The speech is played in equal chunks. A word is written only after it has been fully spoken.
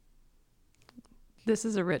This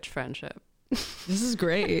is a rich friendship. This is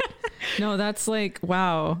great. No, that's like,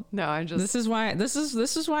 wow. No, I'm just. This is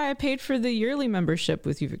why I paid for the yearly membership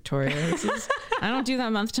with you, Victoria. I don't do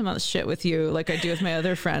that month to month shit with you like I do with my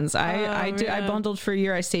other friends. I bundled for a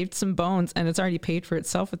year. I saved some bones, and it's already paid for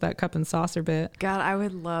itself with that cup and saucer bit. God, I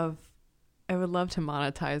would love to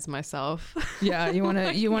monetize myself. Yeah, you want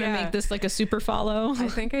to make this like a super follow? I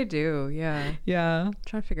think I do. Yeah. Yeah. I'm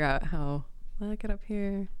trying to figure out how. Let it get up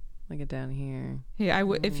here. Let it get down here. Hey,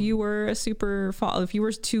 if you were a super follow, if you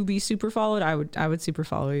were to be super followed, I would super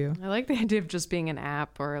follow you. I like the idea of just being an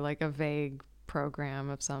app or like a vague program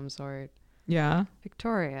of some sort. Yeah.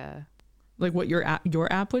 Victoria. Like what your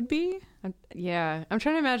app would be? I'm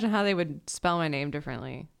trying to imagine how they would spell my name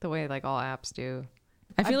differently, the way like all apps do.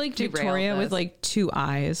 I feel like Victoria with like 2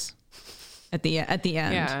 eyes at the end.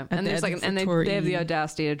 Yeah, and there's like, and they have the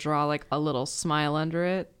audacity to draw like a little smile under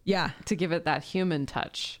it. Yeah, to give it that human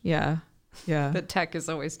touch. Yeah. That tech is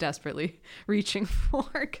always desperately reaching for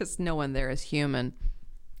because no one there is human.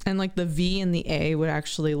 And like the V and the A would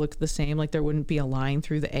actually look the same. Like there wouldn't be a line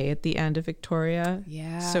through the A at the end of Victoria.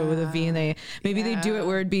 Yeah. So the V and the A, maybe they do it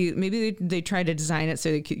where it'd be, maybe they try to design it so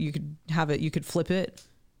you could have it, you could flip it.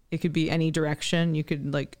 It could be any direction. You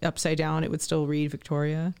could like upside down. It would still read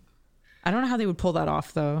Victoria. I don't know how they would pull that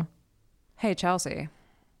off though. Hey, Chelsea.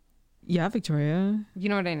 Yeah, Victoria. You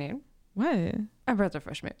know what I need? What? A Breath of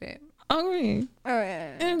Fresh movie. Okay. Oh,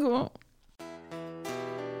 yeah. Cool.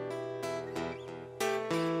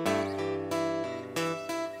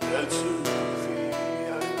 That's a movie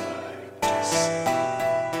I like to see.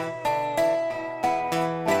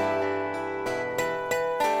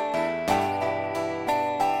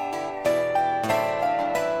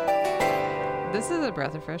 This is a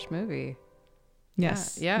Breath of Fresh movie.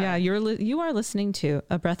 Yes. Yeah. You are listening to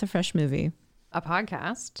A Breath of Fresh Movie, a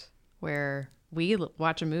podcast where we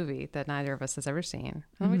watch a movie that neither of us has ever seen,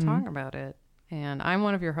 and we talk about it. And I'm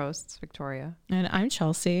one of your hosts, Victoria, and I'm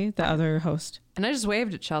Chelsea, the other host. And I just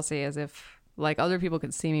waved at Chelsea as if like other people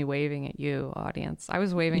could see me waving at you, audience. I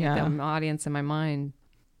was waving at the audience in my mind.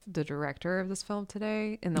 The director of this film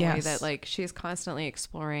today, in the way that like she is constantly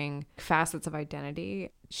exploring facets of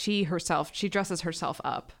identity. She dresses herself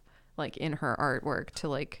up like in her artwork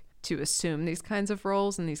to assume these kinds of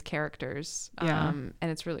roles and these characters. And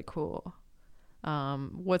it's really cool.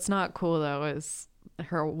 What's not cool though is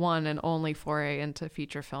her one and only foray into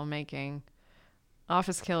feature filmmaking.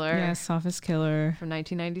 Office Killer. Yes, Office Killer from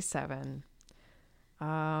 1997.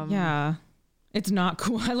 Yeah. It's not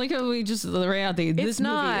cool. I like how we just lay out this movie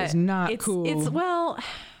is not cool. It's well,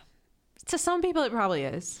 to some people it probably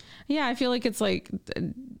is. Yeah, I feel like it's like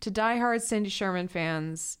to diehard Cindy Sherman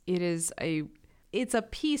fans, it's a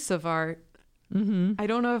piece of art. Mm-hmm. I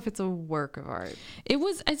don't know if it's a work of art.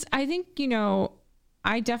 I think,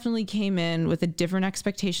 I definitely came in with a different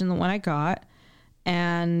expectation than what I got.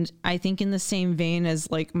 And I think in the same vein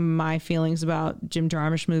as like my feelings about Jim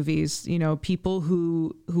Jarmusch movies, people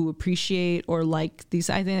who appreciate or like these,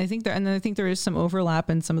 I think there is some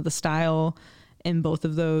overlap in some of the style in both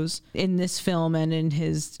of those, in this film and in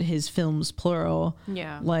his films plural.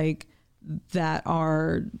 Yeah. Like that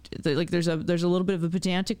are like, there's a little bit of a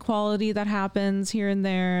pedantic quality that happens here and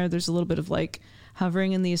there. There's a little bit of like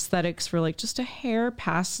hovering in the aesthetics for like just a hair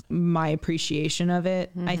past my appreciation of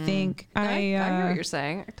it. Mm-hmm. I think I hear what you're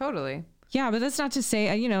saying. Totally. Yeah, but that's not to say,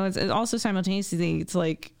 it's also simultaneously, it's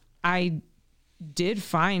like I did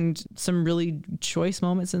find some really choice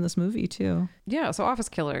moments in this movie too. Yeah. So Office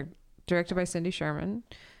Killer, directed by Cindy Sherman,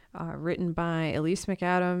 written by Elise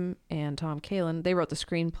McAdam and Tom Kalin. They wrote the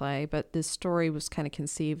screenplay, but this story was kind of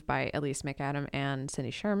conceived by Elise McAdam and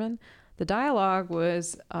Cindy Sherman. The dialogue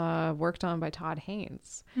was worked on by Todd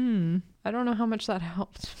Haynes. I don't know how much that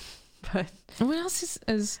helped, but what else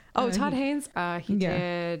is Todd Haynes? He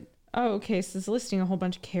did. Oh, okay. So it's listing a whole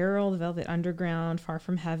bunch: Carol, The Velvet Underground, Far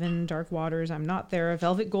From Heaven, Dark Waters, I'm Not There,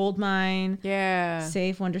 Velvet Goldmine,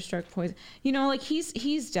 Safe, Wonderstruck, Poison. Like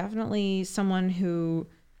he's definitely someone who,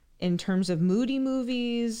 in terms of moody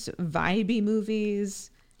movies, vibey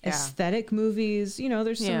movies, aesthetic movies,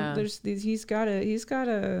 there's these, he's got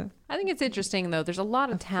a I think it's interesting though, there's a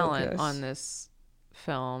lot of talent focus on this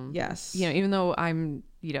film. Yes. Even though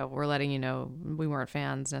we're letting we weren't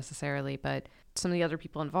fans necessarily, but some of the other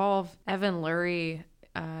people involved, Evan Lurie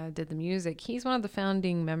did the music. He's one of the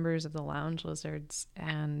founding members of the Lounge Lizards,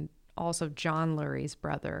 and also John Lurie's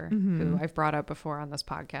brother, who I've brought up before on this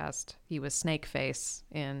podcast. He was Snakeface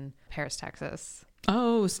in Paris, Texas.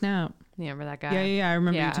 Oh, snap. You remember that guy? Yeah. I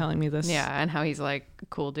remember you telling me this. Yeah, and how he's like a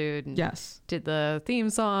cool dude. And yes. Did the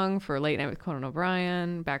theme song for Late Night with Conan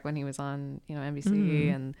O'Brien back when he was on,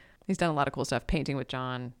 NBC. And He's done a lot of cool stuff. Painting with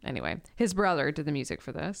John. Anyway, his brother did the music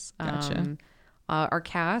for this. Gotcha. Our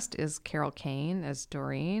cast is Carol Kane as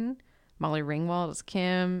Doreen, Molly Ringwald as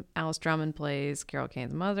Kim, Alice Drummond plays Carol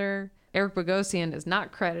Kane's mother. Eric Bogosian is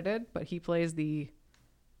not credited, but he plays the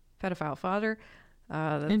pedophile father.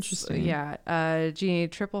 Interesting. Yeah. Jeannie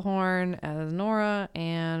Triplehorn as Nora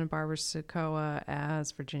and Barbara Sokoa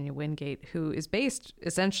as Virginia Wingate, who is based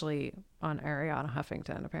essentially on Ariana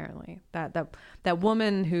Huffington, apparently. That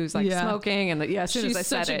woman who's like smoking and as soon as I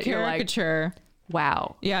said it, you're like,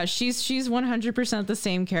 wow. Yeah, she's 100% the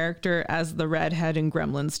same character as the redhead in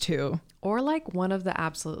Gremlins 2. Or like one of the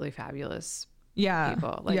absolutely fabulous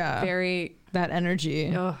people. Like very that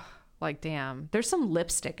energy. Ugh. Like, damn, there's some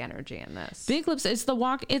lipstick energy in this. Big lips. It's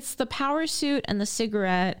the power suit and the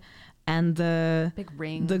cigarette and the big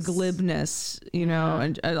rings, the glibness, you know.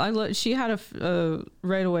 And she had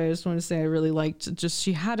right away. I just want to say I really liked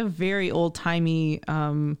she had a very old timey,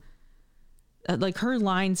 like her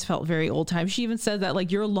lines felt very old time. She even said that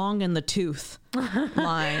like you're long in the tooth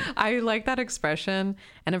line. I like that expression,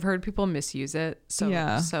 and I've heard people misuse it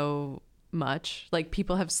so much. Like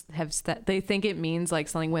people have they think it means like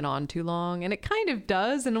something went on too long, and it kind of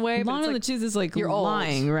does in a way. Long in the tooth is like you're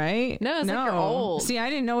lying, old. Right? No, it's like you're old. See, I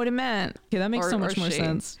didn't know what it meant. Okay, that makes so much more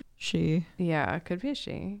sense. She. Yeah, it could be a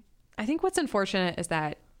she. I think what's unfortunate is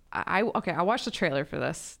that I watched the trailer for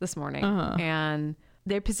this morning, and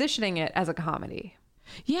they're positioning it as a comedy.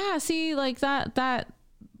 Yeah, see, like that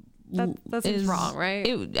is wrong, right?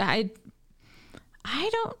 I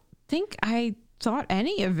don't think I thought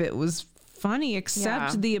any of it was funny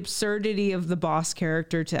except the absurdity of the boss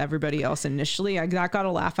character to everybody else initially. That got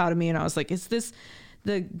a laugh out of me, and I was like, is this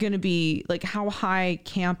gonna be like, how high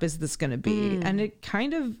camp is this gonna be? And it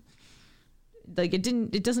kind of like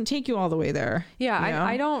it doesn't take you all the way there. Yeah, you know?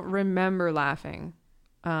 I don't remember laughing.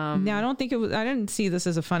 No, I don't think it was. I didn't see this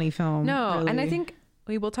as a funny film. No, really. and I think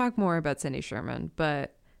we will talk more about Cindy Sherman,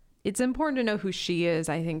 but it's important to know who she is,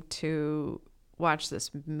 I think, to watch this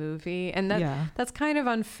movie. And that's kind of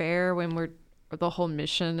unfair when the whole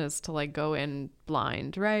mission is to like go in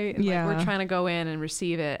blind, right? And like, we're trying to go in and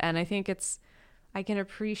receive it. And I think I can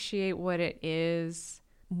appreciate what it is,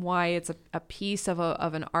 why it's a piece of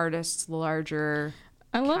an artist's larger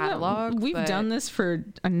catalog. We've done this for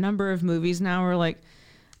a number of movies now. We're like,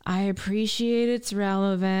 I appreciate its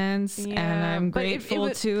relevance, and I'm grateful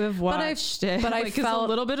to have watched it. But I felt a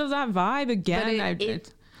little bit of that vibe again.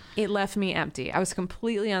 It left me empty. I was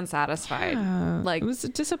completely unsatisfied. Yeah, like it was a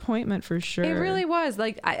disappointment for sure. It really was.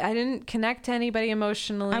 Like I didn't connect to anybody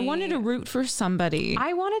emotionally. I wanted to root for somebody.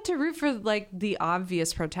 I wanted to root for like the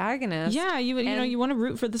obvious protagonist. Yeah, you want to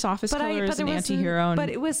root for this office killer as an anti-hero. But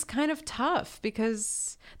it was kind of tough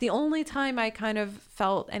because the only time I kind of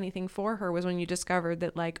felt anything for her was when you discovered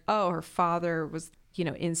that like, oh, her father was, you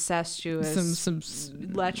know, incestuous, some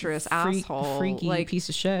lecherous asshole, freaky like piece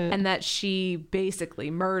of shit, and that she basically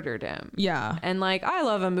murdered him. Yeah, and like I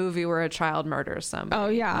love a movie where a child murders somebody. Oh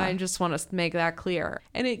yeah, I just want to make that clear,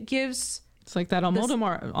 and it gives. It's like that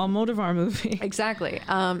Almodovar movie. Exactly.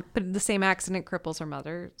 But the same accident cripples her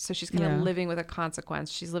mother, so she's kind of living with a consequence.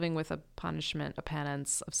 She's living with a punishment, a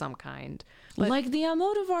penance of some kind, like the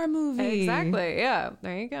Almodovar movie. Exactly. Yeah.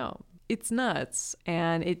 There you go. It's nuts,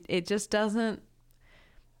 and it just doesn't.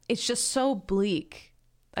 It's just so bleak.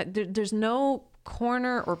 There's no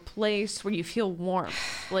corner or place where you feel warmth,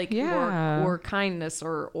 like or kindness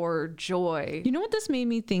or joy. You know what this made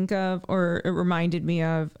me think of, or it reminded me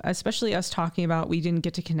of, especially us talking about we didn't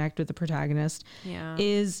get to connect with the protagonist,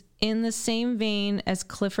 is in the same vein as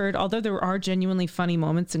Clifford. Although there are genuinely funny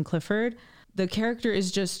moments in Clifford, the character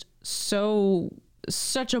is just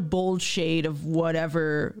such a bold shade of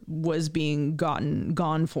whatever was being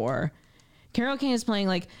gone for. Carol Kane is playing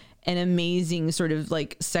like an amazing sort of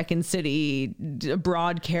like Second City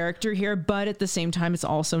broad character here, but at the same time it's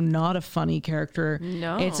also not a funny character.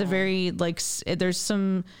 No, it's a very like there's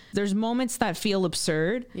moments that feel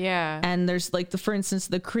absurd, and there's like for instance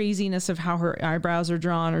the craziness of how her eyebrows are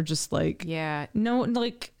drawn, or just like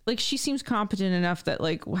like she seems competent enough that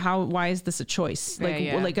like why is this a choice?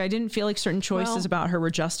 Like I didn't feel like certain choices about her were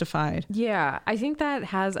justified. Yeah, I think that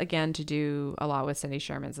has again to do a lot with Cindy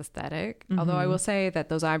Sherman's aesthetic. Although I will say that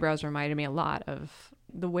those eyebrows reminded me a lot of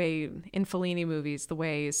the way in Fellini movies, the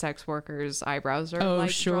way sex workers' eyebrows are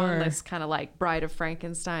drawn, this kind of like Bride of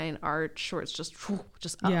Frankenstein arch, where it's just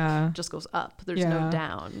up, just goes up. There's no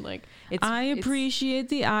down. Like I appreciate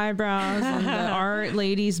the eyebrows in the Art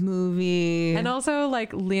Ladies movie, and also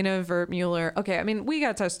like Lena Wertmuller. Okay, I mean we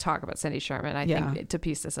got to talk about Cindy Sherman. I think to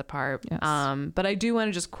piece this apart. Yes. But I do want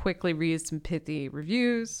to just quickly read some pithy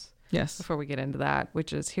reviews. Yes. Before we get into that,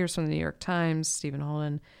 which is here's from the New York Times, Stephen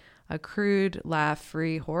Holden. a crude,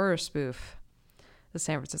 laugh-free horror spoof. The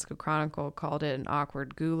San Francisco Chronicle called it an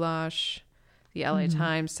awkward goulash. The LA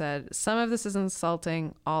Times said, some of this is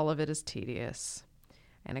insulting, all of it is tedious.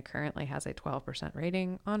 And it currently has a 12%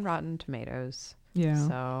 rating on Rotten Tomatoes. Yeah.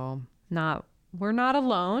 So we're not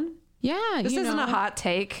alone. Yeah. This isn't a hot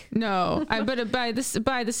take. No, but by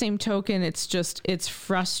the same token, it's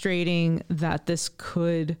frustrating that this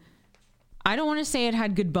could, I don't want to say it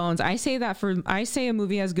had good bones. I say a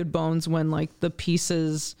movie has good bones when like the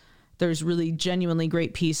pieces, there's really genuinely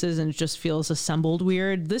great pieces and it just feels assembled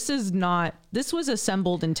weird. This was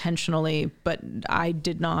assembled intentionally, but I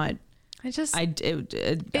did not. It has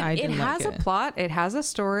a plot. It has a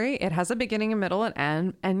story. It has a beginning, a middle, and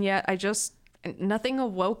end. And yet nothing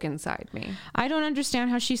awoke inside me. I don't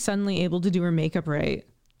understand how she's suddenly able to do her makeup right.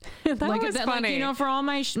 that was funny. Like, for all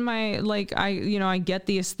my like, I get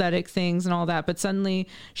the aesthetic things and all that, but suddenly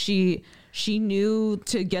she knew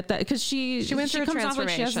to get that because she went through a comes off like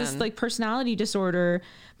she has this like personality disorder,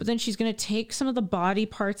 but then she's going to take some of the body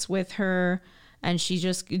parts with her. And she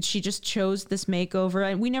just chose this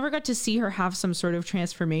makeover, and we never got to see her have some sort of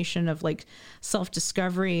transformation of like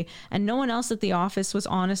self-discovery. And no one else at the office was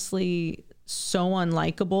honestly so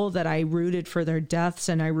unlikable that I rooted for their deaths,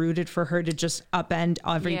 and I rooted for her to just upend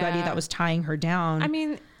everybody that was tying her down. I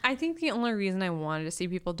mean, I think the only reason I wanted to see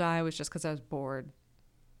people die was just because I was bored.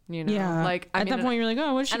 You know, like at that point you're like,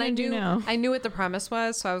 oh, what's she gonna do now? I knew what the premise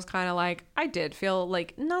was, so I was kind of like, I did feel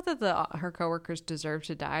like, not that her coworkers deserve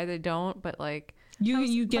to die, they don't, but like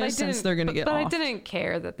you get a sense they're gonna get but off. I didn't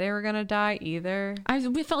care that they were gonna die either.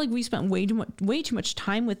 We felt like we spent way too much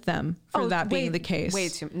time with them for that being the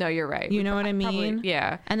case. No, you're right. You know what I mean? Probably,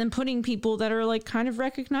 yeah. And then putting people that are like kind of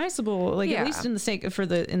recognizable, like at least in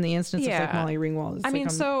the instance of like Molly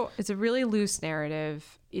Ringwald. So it's a really loose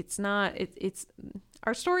narrative. It's not. It's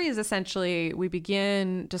our story is essentially, we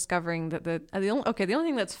begin discovering that the only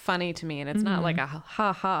thing that's funny to me, and it's not like a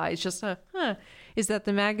ha ha, it's just is that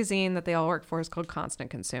the magazine that they all work for is called Constant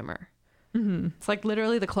Consumer. It's like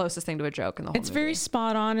literally the closest thing to a joke in the whole movie. It's very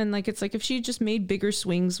spot on, and like it's like if she just made bigger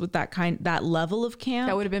swings with that level of camp,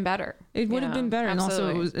 that would have been better. It would have been better, absolutely.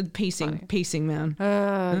 And also it was pacing, man.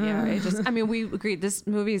 Yeah, it just. I mean, we agreed this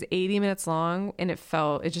movie is 80 minutes long, and it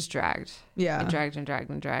just dragged. Yeah, it dragged and dragged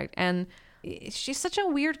and dragged, and she's such a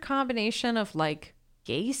weird combination of like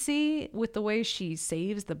Gacy with the way she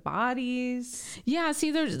saves the bodies. Yeah, see,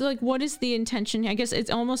 there's like, what is the intention? I guess it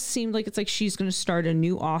almost seemed like it's like she's going to start a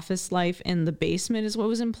new office life in the basement is what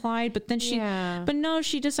was implied, but then she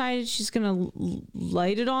decided she's going to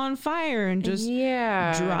light it on fire and just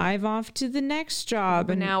drive off to the next job.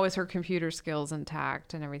 And now with her computer skills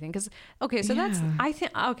intact and everything. Because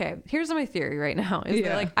here's my theory right now is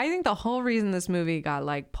that like I think the whole reason this movie got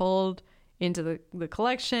like pulled into the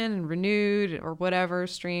collection and renewed or whatever,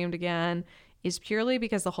 streamed again, is purely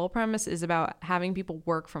because the whole premise is about having people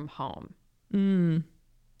work from home.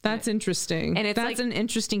 That's interesting. And that's like, an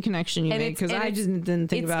interesting connection you make, because I just didn't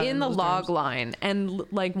think about it. It's in the log line.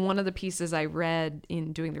 And like one of the pieces I read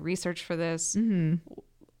in doing the research for this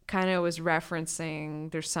kind of was referencing,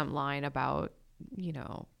 there's some line about, you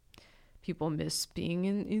know, people miss being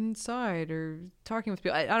inside or talking with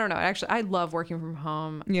people. I don't know. Actually, I love working from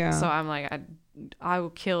home. Yeah. So I'm like, I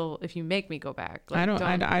will kill if you make me go back. Like, I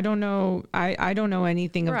don't know. I don't know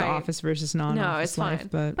anything of the office versus non-office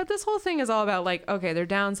life. But this whole thing is all about like, okay, they're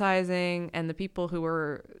downsizing, and the people who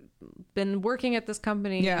were been working at this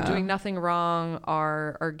company doing nothing wrong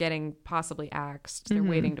are getting possibly axed. They're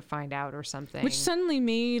waiting to find out or something, which suddenly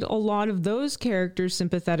made a lot of those characters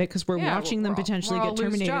sympathetic, because we're watching them potentially get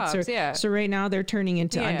terminated. So right now they're turning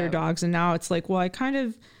into underdogs, and now it's like, well, I kind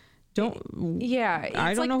of don't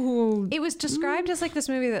I don't know who. It was described as like this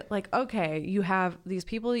movie that like, okay, you have these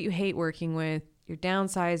people that you hate working with, you're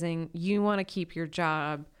downsizing, you want to keep your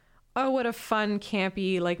job. Oh, what a fun,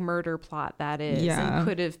 campy, like murder plot that is and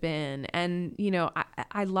could have been. And, you know,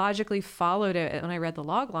 I logically followed it when I read the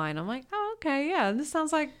log line. I'm like, oh, okay, yeah, this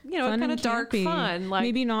sounds like, you know, kind of dark fun. Like,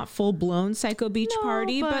 maybe not full blown Psycho Beach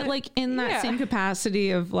Party, but like in that same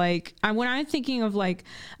capacity of like, when I'm thinking of like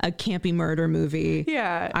a campy murder movie,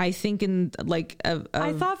 I think in like,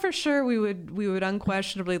 I thought for sure we would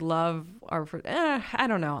unquestionably love I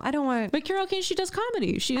don't know. I don't want. But Carol Kane, she does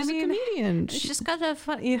comedy. She's a comedian. She's got that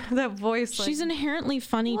funny, that voice. Like, she's inherently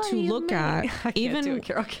funny to look at. I can't do it,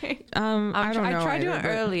 Carol Kane. I don't know. I tried doing it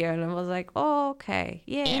earlier, and I was like, oh, okay,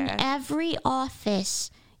 yeah. In every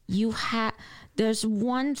office, you have there's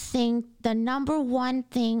one thing, the number one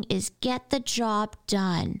thing is get the job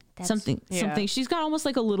done. Something. She's got almost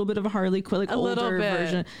like a little bit of a Harley Quinn, like older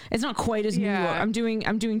version. It's not quite as New York. I'm doing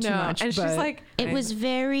too much. And she's like, it was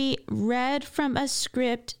very read from a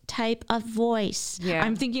script type of voice. Yeah.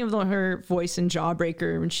 I'm thinking of her voice in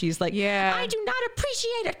Jawbreaker when she's like, I do not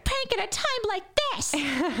appreciate a prank at a time like this.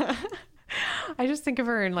 I just think of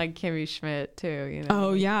her in like Kimmy Schmidt too, you know.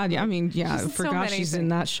 Oh yeah, I mean, I forgot she's in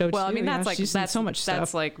that show too. Well, I mean, that's so much stuff.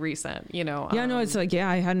 That's like recent, you know. Yeah, no, it's like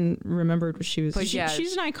I hadn't remembered what she was. But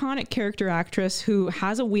she's an iconic character actress who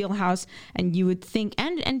has a wheelhouse, and you would think,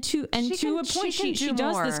 and to a point, she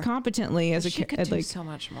does this competently as she could do so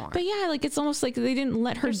much more. But yeah, like it's almost like they didn't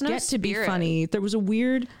let her get to be funny. There was a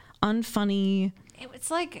weird, unfunny.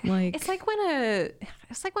 It's like when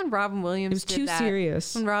Robin Williams. It was too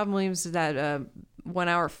serious. When Robin Williams did that 1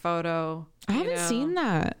 hour photo. I haven't seen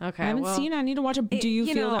that. Okay, I haven't seen it. I need to watch it. Do you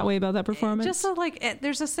feel that way about that performance? Just so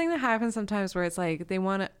there's this thing that happens sometimes where it's like they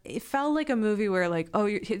want to. It felt like a movie where like,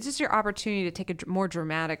 it's just your opportunity to take a more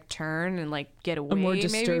dramatic turn and like get away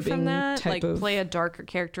maybe from that, like play a darker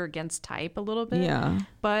character against type a little bit. Yeah,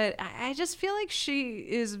 but I just feel like she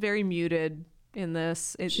is very muted in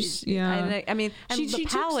this. I mean, the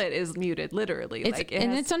palette is muted literally.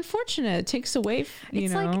 It's unfortunate. It takes away,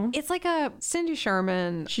 it's like a Cindy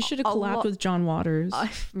Sherman. She should have collabed with John Waters.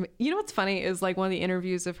 You know what's funny is like one of the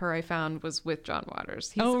interviews of her I found was with John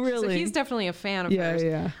Waters. Really? So he's definitely a fan of hers.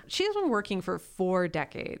 Yeah. She's been working for 4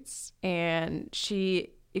 decades and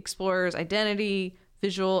she explores identity,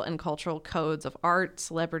 visual and cultural codes of art,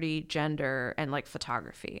 celebrity, gender, and like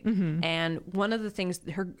photography. Mm-hmm. And one of the things,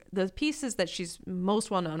 the pieces that she's most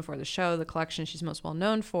well known for, the show, the collection she's most well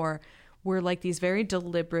known for, were like these very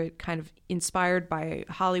deliberate, kind of inspired by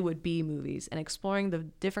Hollywood B movies and exploring the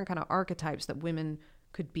different kind of archetypes that women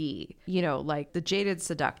could be. You know, like the jaded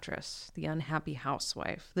seductress, the unhappy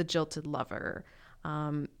housewife, the jilted lover.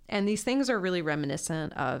 And these things are really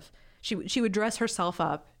reminiscent of, she would dress herself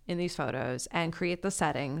up in these photos and create the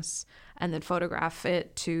settings and then photograph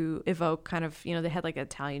it to evoke kind of, they had like an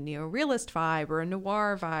Italian neo-realist vibe or a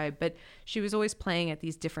noir vibe, but she was always playing at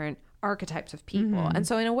these different archetypes of people. Mm-hmm. And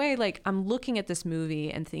so in a way, like I'm looking at this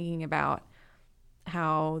movie and thinking about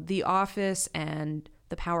how The Office and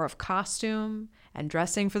the power of costume and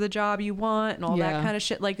dressing for the job you want and all that kind of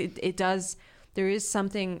shit, like it does, there is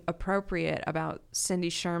something appropriate about Cindy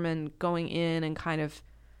Sherman going in and kind of,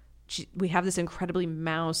 we have this incredibly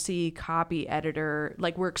mousy copy editor.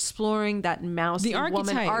 Like we're exploring that mousy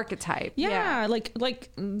woman archetype. Yeah,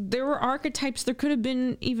 like there were archetypes. There could have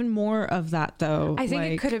been even more of that, though. I think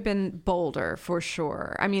it could have been bolder for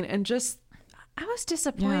sure. I mean, and just I was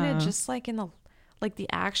disappointed, just like in the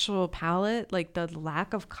actual palette, like the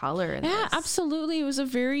lack of color in this. Absolutely. It was a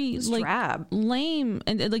very drab, lame,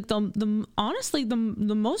 and like the honestly the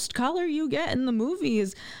most color you get in the movie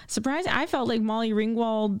is surprising. I felt like Molly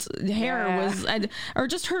Ringwald's hair was, or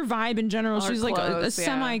just her vibe in general. She's like a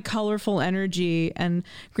semi-colorful energy, and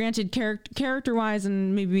granted, character wise,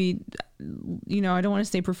 and maybe. I don't want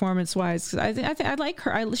to say performance wise, because I like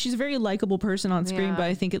her. She's a very likable person on screen, but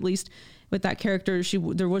I think at least with that character,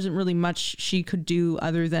 there wasn't really much she could do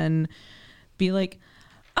other than be like,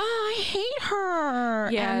 I hate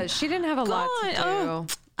her. Yeah, and she didn't have a lot to do.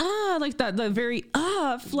 Like that, the very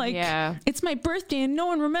it's my birthday and no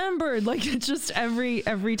one remembered. Like it's just every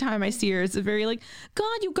time I see her, it's a very like,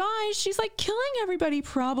 God, you guys, she's like killing everybody,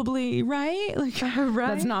 probably, right? Like, right?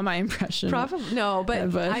 That's not my impression. Probably no,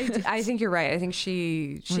 but I think you're right. I think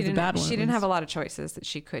she didn't have a lot of choices that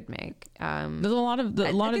she could make. There's a lot of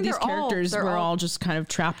these characters were all just kind of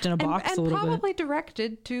trapped in a box, a little bit, probably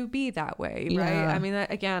directed to be that way, right? I mean,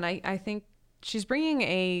 again, I think. She's bringing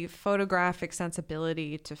a photographic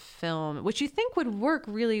sensibility to film, which you think would work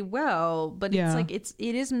really well, but it's like it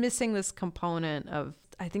is missing this component of.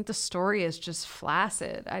 I think the story is just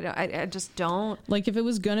flaccid. I just don't like. If it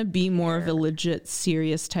was gonna be more of a legit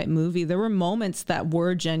serious type movie, there were moments that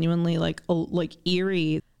were genuinely like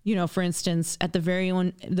eerie. For instance, at the very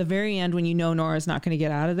end when Nora's not going to get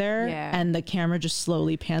out of there, and the camera just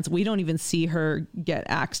slowly pans. We don't even see her get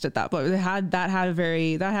axed at that, but that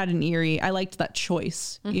had an eerie. I liked that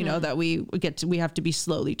choice, that we have to be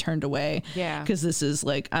slowly turned away, because this is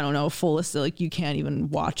like, I don't know, fullest, like you can't even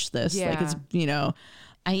watch this, like it's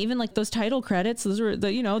I even like those title credits. Those were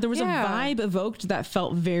there was a vibe evoked that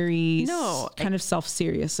felt very kind of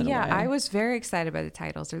self-serious in a way. Yeah, I was very excited by the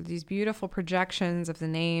titles. There were these beautiful projections of the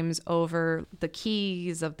names over the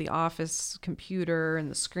keys of the office computer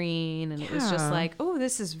and the screen. And it was just like, oh,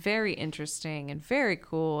 this is very interesting and very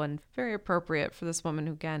cool and very appropriate for this woman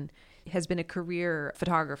who, again, has been a career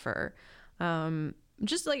photographer.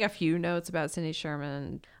 Just like a few notes about Cindy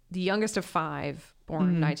Sherman. The youngest of 5, born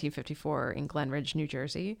in 1954 in Glen Ridge, New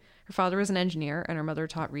Jersey. Her father was an engineer and her mother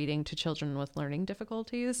taught reading to children with learning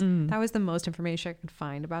difficulties. That was the most information I could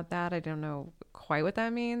find about that. I don't know quite what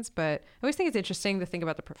that means, but I always think it's interesting to think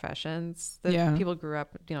about the professions that people grew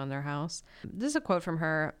up, in their house. This is a quote from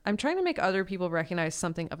her. "I'm trying to make other people recognize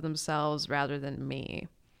something of themselves rather than me."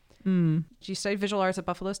 She studied visual arts at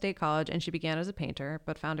Buffalo State College, and she began as a painter,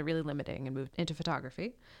 but found it really limiting and moved into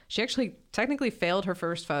photography. She actually technically failed her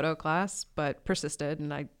first photo class, but persisted,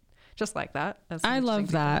 and I just like that. I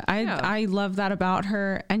love that. I love that about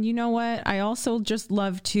her. And you know what? I also just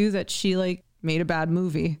love too that she like made a bad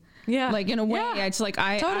movie. Yeah, like in a way, it's like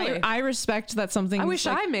I respect that something. I wish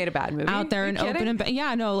I made a bad movie out there and open and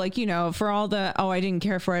like for all the I didn't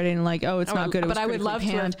care for it, I didn't like it's not good. It was but I would love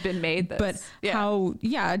to have been made this. But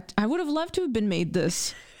I would have loved to have been made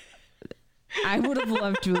this. I would have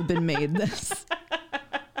loved to have been made this.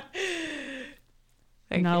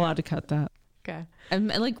 I'm not allowed to cut that. Okay. And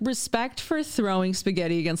like respect for throwing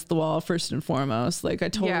spaghetti against the wall first and foremost. Like I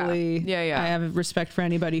totally I have respect for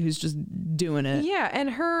anybody who's just doing it. Yeah,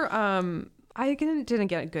 and her I didn't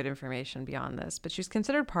get good information beyond this, but she's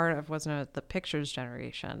considered part of the Pictures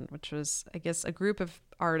generation, which was I guess a group of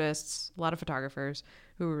artists, a lot of photographers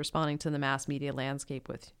who were responding to the mass media landscape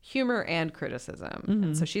with humor and criticism.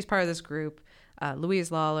 And so she's part of this group.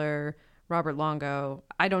 Louise Lawler, Robert Longo.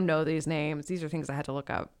 I don't know these names. These are things I had to look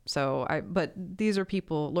up. But these are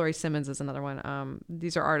people. Laurie Simmons is another one.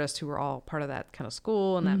 These are artists who were all part of that kind of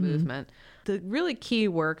school and that movement. The really key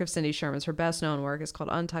work of Cindy Sherman's, her best known work, is called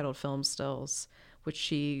Untitled Film Stills, which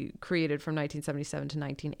she created from 1977 to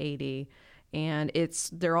 1980. And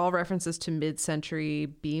they're all references to mid-century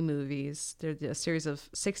B movies. They're a series of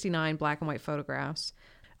 69 black and white photographs.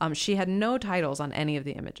 She had no titles on any of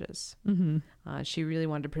the images. She really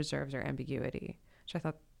wanted to preserve their ambiguity, which I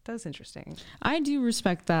thought that was interesting. I do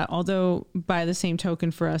respect that, although by the same token,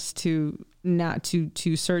 for us to not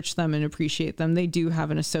to search them and appreciate them, they do have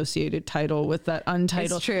an associated title with that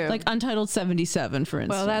untitled. It's true. Like Untitled 77, for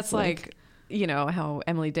instance. Well, that's like how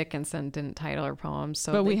Emily Dickinson didn't title her poems,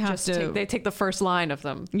 so but we have to. They take the first line of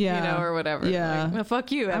them, or whatever. Yeah, like, well,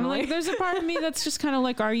 fuck you, Emily. I'm like, there's a part of me that's just kind of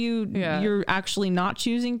like, are you? You're actually not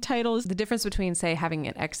choosing titles. The difference between, say, having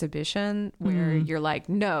an exhibition where you're like,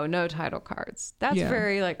 no title cards. That's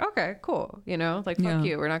very like, okay, cool. Like fuck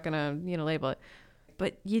you. We're not gonna label it.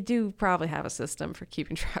 But you do probably have a system for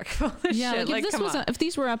keeping track of all this shit. Like if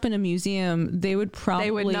these were up in a museum, they would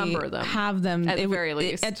number them, have them at the very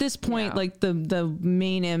least. At this point, like the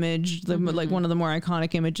main image, like one of the more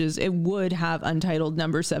iconic images, it would have Untitled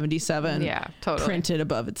number 77 printed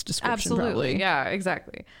above its description. Absolutely. Probably. Yeah,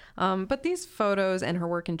 exactly. But these photos and her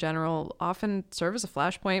work in general often serve as a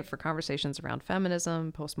flashpoint for conversations around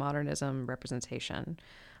feminism, postmodernism, representation.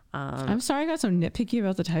 I'm sorry I got so nitpicky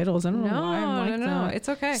about the titles. I don't know why I'm like that. No, it's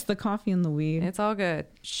okay. It's the coffee and the weed. It's all good.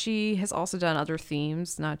 She has also done other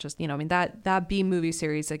themes, not just, that B movie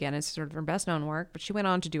series, again, is sort of her best known work, but she went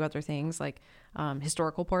on to do other things like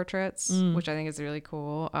historical portraits, which I think is really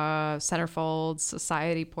cool. Centerfolds,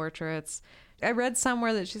 society portraits. I read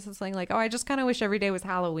somewhere that she said something like, I just kind of wish every day was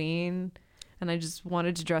Halloween. And I just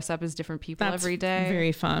wanted to dress up as different people every day.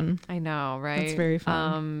 Very fun. I know, right? That's very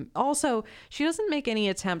fun. Also, she doesn't make any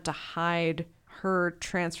attempt to hide her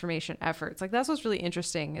transformation efforts. Like that's what's really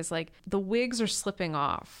interesting is like the wigs are slipping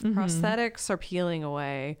off. Prosthetics are peeling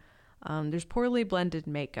away. There's poorly blended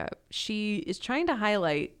makeup. She is trying to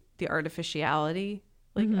highlight the artificiality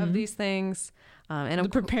of these things. And the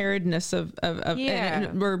preparedness of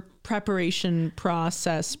or preparation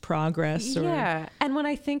process progress. And when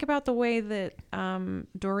I think about the way that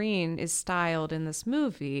Doreen is styled in this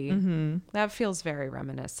movie, that feels very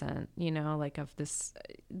reminiscent, like of this.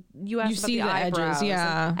 You asked about the eyebrows,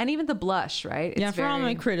 edges, and even the blush, right? It's for all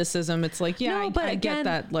my criticism, it's like, I get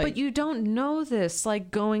that. Like, but you don't know this,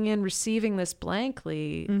 like going in, receiving this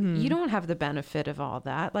blankly. You don't have the benefit of all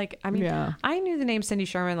that. Like, I mean, I knew the name Cindy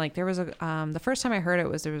Sherman. Like, there was the first time I heard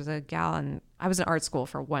it there was a gal, and I was in art school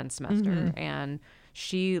for one semester, and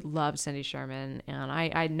she loved Cindy Sherman, and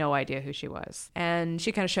I had no idea who she was. And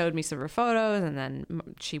she kind of showed me some of her photos, and then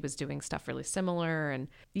she was doing stuff really similar. And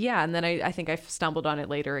and then I think I stumbled on it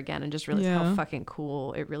later again and just realized how fucking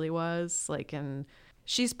cool it really was. Like, and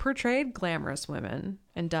she's portrayed glamorous women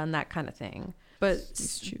and done that kind of thing. But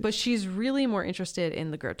she's really more interested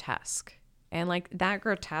in the grotesque. And like that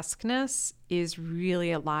grotesqueness is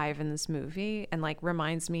really alive in this movie and like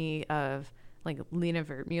reminds me of like Lena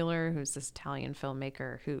Wertmuller, who's this Italian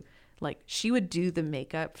filmmaker who like she would do the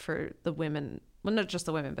makeup for the women. Well, not just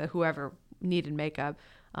the women, but whoever needed makeup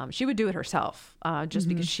she would do it herself, just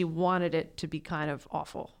because she wanted it to be kind of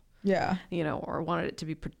awful. Yeah. You know, or wanted it to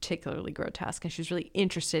be particularly grotesque. And she was really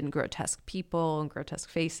interested in grotesque people and grotesque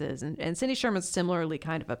faces. And Cindy Sherman's similarly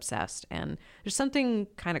kind of obsessed. And there's something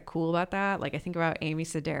kind of cool about that. Like, I think about Amy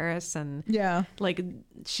Sedaris, and like,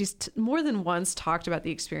 she's more than once talked about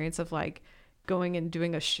the experience of like going and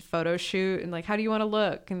doing a photo shoot and like, how do you want to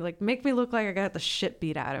look? And like, make me look like I got the shit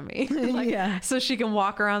beat out of me. Like, so she can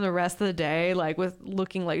walk around the rest of the day like with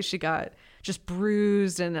looking like she got just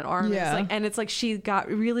bruised and an arm. It's like, and it's like she got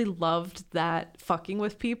really loved that fucking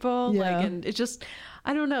with people. Like, and it just,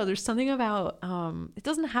 I don't know, there's something about it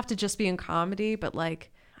doesn't have to just be in comedy, but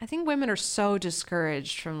like, I think women are so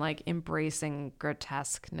discouraged from like embracing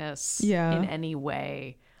grotesqueness in any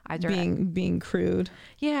way. Either being crude.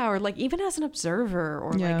 Yeah, or like even as an observer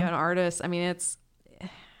or like an artist. I mean, it's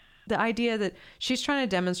the idea that she's trying to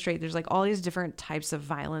demonstrate there's like all these different types of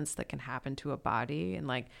violence that can happen to a body. And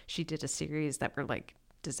like she did a series that were like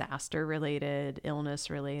disaster related, illness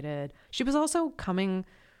related. She was also coming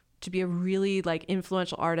to be a really like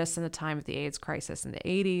influential artist in the time of the AIDS crisis in the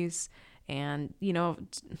 80s. And, you know,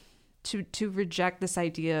 to reject this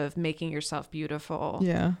idea of making yourself beautiful,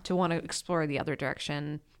 to want to explore the other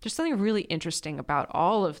direction. There's something really interesting about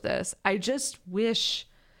all of this. I just wish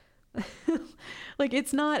like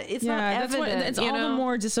it's not evident. It's all the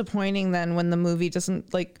more disappointing then when the movie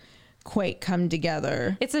doesn't like quite come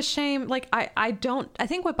together. It's a shame. Like I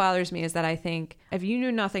think what bothers me is that I think if you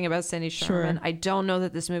knew nothing about Cindy Sherman, I don't know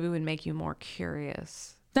that this movie would make you more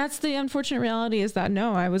curious. That's the unfortunate reality, is that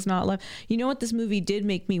no, I was not left. You know what this movie did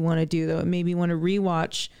make me want to do though? It made me want to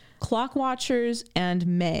rewatch Clock Watchers and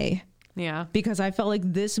May. Yeah. Because I felt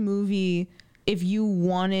like this movie, if you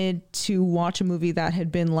wanted to watch a movie that had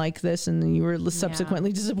been like this and then you were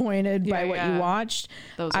subsequently disappointed by what you watched,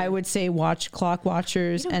 I would say watch Clock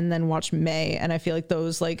Watchers and then watch May. And I feel like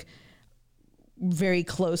those like very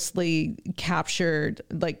closely captured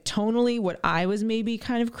like tonally what I was maybe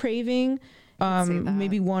kind of craving.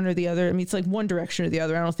 Maybe one or the other. I mean, it's like one direction or the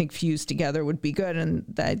other. I don't think fused together would be good. And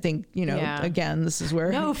I think, you know, again, this is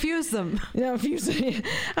where fuse them. Fuse them.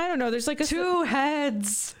 I don't know. There's like two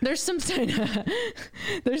heads. There's some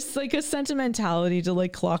there's like a sentimentality to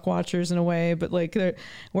like Clock Watchers in a way, but like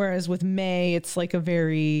whereas with May, it's like a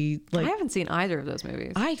very like I haven't seen either of those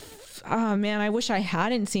movies. I wish I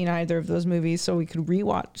hadn't seen either of those movies so I could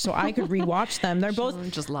rewatch them. They're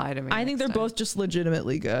both just lie to me. I think they're both just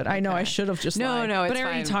legitimately good. I know I should have just lied. No, but I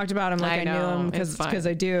already talked about them like I knew them because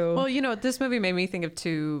I do. Well, you know, this movie made me think of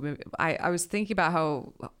two. I was thinking about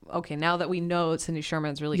how now that we know Cindy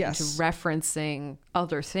Sherman's really into referencing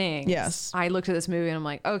other things. Yes, I looked at this movie and I'm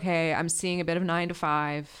like, okay, I'm seeing a bit of 9 to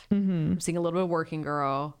 5. I'm seeing a little bit of Working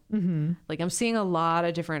Girl. Like I'm seeing a lot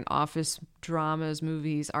of different office dramas,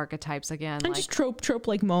 movies, archetypes again, and like, just trope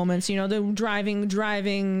like moments. You know, the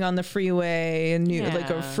driving on the freeway and like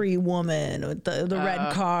a free woman with the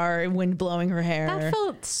red car, wind blowing her hair. That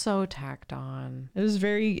felt so tacked on. It was a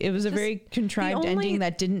very contrived ending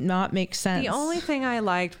that did not make sense. The only thing I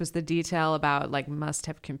liked was the detail about like must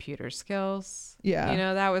have computer skills. Yeah, you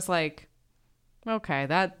know, that was like, okay,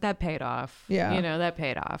 that paid off. Yeah, you know, that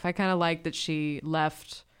paid off. I kind of liked that she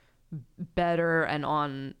left better and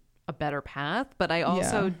on a better path, but I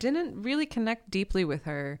also didn't really connect deeply with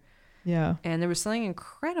her. Yeah. And there was something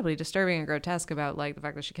incredibly disturbing and grotesque about like the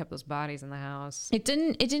fact that she kept those bodies in the house. It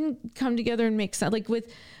didn't come together and make sense. Like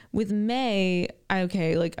with May,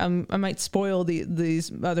 I might spoil these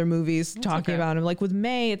other movies talking about them. Like with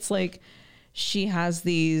May, it's like she has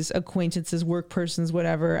these acquaintances, work persons,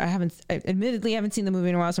 whatever. I admittedly haven't seen the movie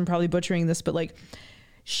in a while, so I'm probably butchering this, but like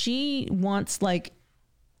she wants like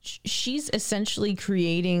she's essentially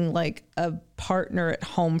creating like a partner at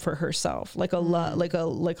home for herself, like a lover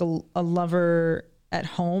at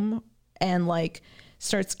home, and like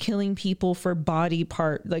starts killing people for body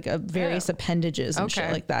part, like various appendages and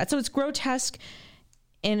shit like that. So it's grotesque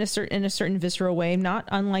in a certain visceral way, not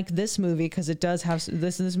unlike this movie, because it does have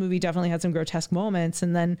this movie definitely had some grotesque moments.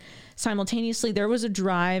 And then simultaneously there was a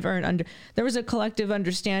drive there was a collective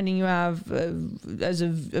understanding you have as a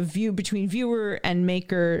view between viewer and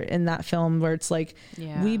maker in that film, where it's like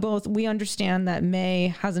we understand that May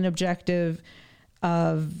has an objective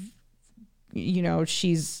of, you know,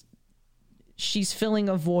 she's filling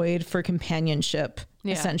a void for companionship,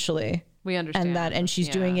 essentially. We understand. And she's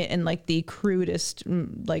doing it in like the crudest,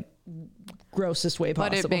 like grossest way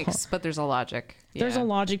possible. But there's a logic. There's a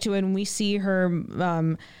logic to it. And we see her,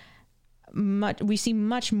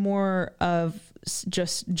 much more of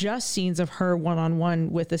just scenes of her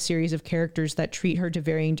one-on-one with a series of characters that treat her to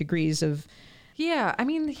varying degrees of Yeah, I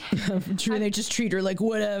mean, They just treat her like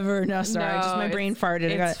whatever. No, sorry, just my brain farted.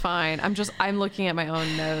 It's fine. I'm looking at my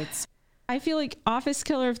own notes. I feel like Office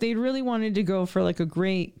Killer, if they really wanted to go for like a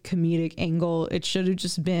great comedic angle, it should have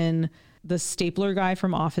just been the stapler guy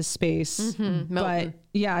from Office Space. But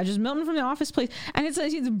yeah, just Milton from the Office Place. And it's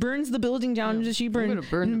like he burns the building down. She I'm gonna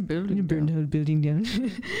burn the building burn down. the building down.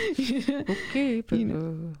 Okay, but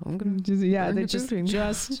I'm gonna burn the building.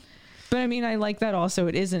 just. But I mean, I like that also.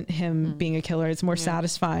 It isn't him being a killer. It's more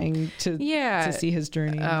satisfying to see his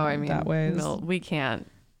journey. Oh, I mean, that way. we can't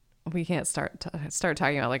start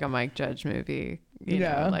talking about like a Mike Judge movie, you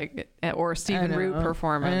know, like or Stephen Root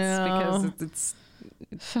performance, because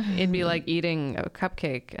it'd be like eating a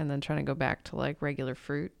cupcake and then trying to go back to like regular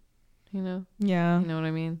fruit, you know? Yeah. You know what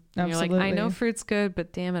I mean? Absolutely. You're like, I know fruit's good,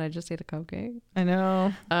 but damn it, I just ate a cupcake. I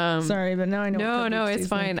know. Sorry, but now I know. No, it's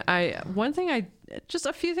fine. Just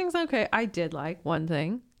a few things. Okay, I did like one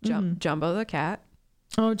thing. Jumbo the cat.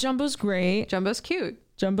 Oh, Jumbo's great. Jumbo's cute.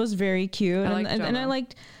 Jumbo's very cute. And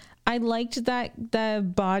I liked that the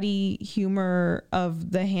body humor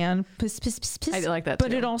of the hand. I like that,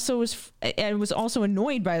 but too. I was also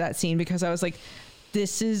annoyed by that scene because I was like,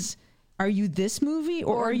 are you this movie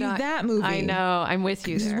or are you that movie? I know. I'm with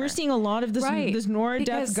you there. We're seeing a lot of this. Right. This Nora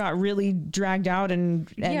death got really dragged out and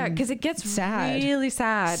yeah, because it gets sad. Really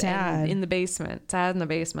sad. In the basement. Sad in the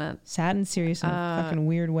basement. Sad and serious in a fucking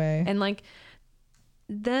weird way. And like,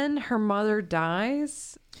 then her mother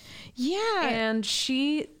dies. Yeah. And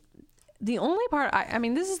the only part, I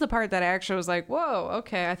mean, this is the part that I actually was like, whoa,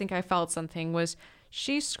 okay, I think I felt something, was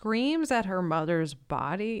she screams at her mother's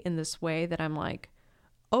body in this way that I'm like,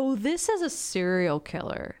 oh, this is a serial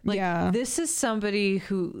killer. Like, this is somebody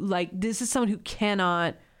who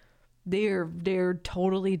cannot, they're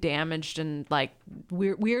totally damaged, and like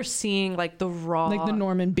we're seeing like the raw, like the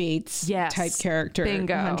Norman Bates type character.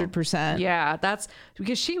 Bingo. 100%. Yeah, that's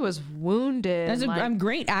because she was wounded. That's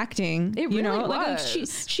great acting. It really was. Like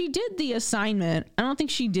she did the assignment. I don't think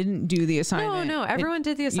she didn't do the assignment. No, everyone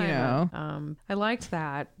did the assignment. You know. I liked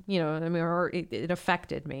that. You know, I mean, or it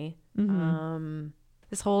affected me.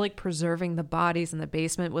 This whole like preserving the bodies in the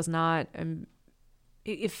basement was not.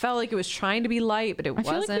 It felt like it was trying to be light, but it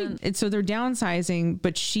wasn't. So they're downsizing,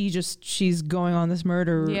 but she's going on this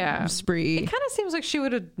murder spree. It kind of seems like she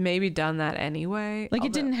would have maybe done that anyway. Like,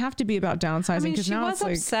 it didn't have to be about downsizing. I mean, she now was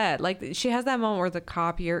upset. Like, she has that moment where the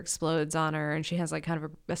copier explodes on her, and she has like kind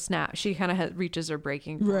of a snap. She kind of reaches her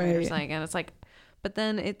breaking point or something, and it's like, but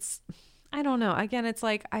then I don't know. Again, it's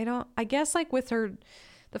like I guess like with her.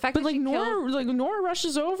 The fact that Nora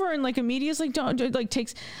rushes over and like immediately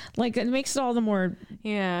takes like, it makes it all the more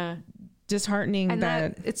disheartening. And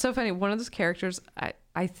that it's so funny. One of those characters,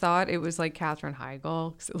 I thought it was like Katherine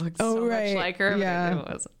Heigl because it looked so much like her. Yeah, but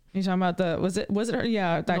it wasn't. You're talking about was it her?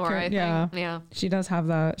 Yeah, that Nora, yeah. She does have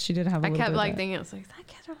that. She did have. I kept like thinking, it's like, is that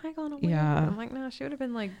Katherine Heigl in a way? Yeah. I'm like, no, she would have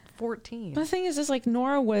been like 14. But the thing is like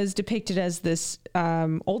Nora was depicted as this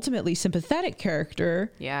ultimately sympathetic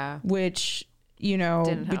character. Yeah, which. You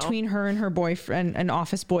know, between her and her boyfriend, an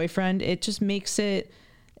office boyfriend, it just makes it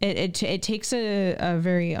takes a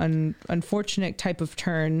very unfortunate type of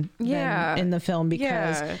turn in the film,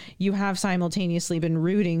 because you have simultaneously been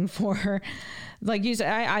rooting for her. Like you said,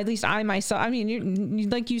 at least I myself, I mean,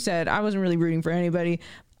 like you said, I wasn't really rooting for anybody.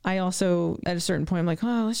 I also, at a certain point, I'm like,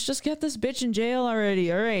 oh, let's just get this bitch in jail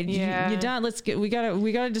already. All right, you done? We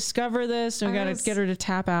gotta discover this, and we gotta get her to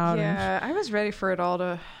tap out. Yeah, I was ready for it all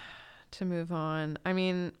to move on. I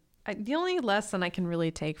mean, the only lesson I can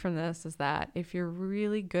really take from this is that if you're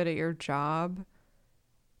really good at your job,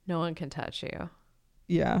 no one can touch you.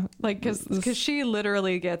 Yeah. Like, because she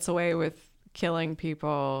literally gets away with killing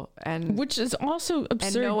people, and which is also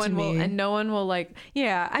absurd to me. And no one will like,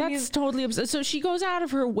 that's totally absurd. So she goes out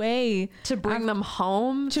of her way to bring them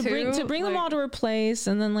home, to bring them all to her place,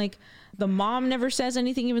 and then like the mom never says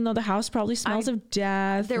anything, even though the house probably smells of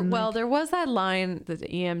death. There was that line that the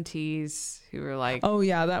EMTs who were like, oh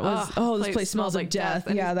yeah, that was this place smells like death.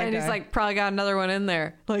 And yeah, he's like, probably got another one in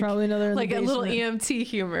there, like probably another like a little EMT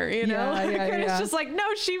humor, you know? It's just like, no,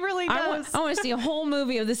 she really does. I want to see a whole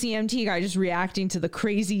movie of this EMT guy just reacting to the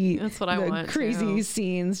crazy. That's what I want. Crazy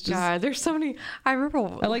scenes. God, there's so many. I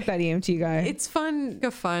like that EMT guy. It's fun.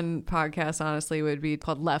 A fun podcast, honestly, would be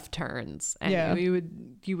called Left Turns, and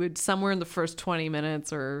you would somewhere in the first 20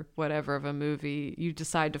 minutes or whatever of a movie, you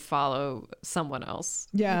decide to follow someone else.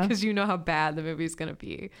 Yeah, because you know how bad the movie's gonna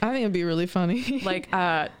be. I think it'd be really funny. Like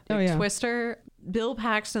Twister, Bill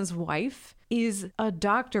Paxton's wife is a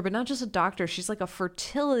doctor, but not just a doctor. She's like a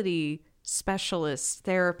fertility specialist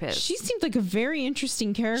therapist. She seemed like a very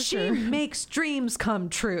interesting character. She makes dreams come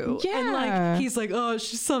true. Yeah. And like he's like, oh,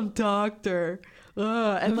 she's some doctor.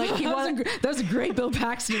 and like that was a great Bill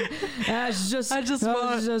Paxton. I just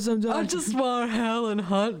want Helen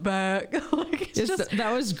Hunt back. Like,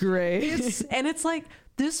 that was great. It's like,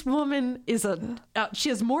 this woman is she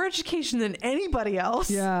has more education than anybody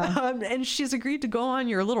else. Yeah. And she's agreed to go on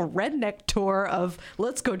your little redneck tour of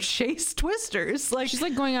let's go chase twisters. Like, she's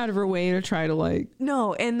like going out of her way to try to like.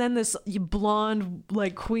 No. And then this blonde,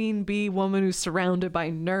 like queen bee woman who's surrounded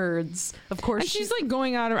by nerds. Of course. And she's like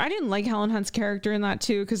going out of, I didn't like Helen Hunt's character in that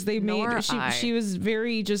too. Cause she was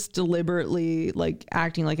very just deliberately like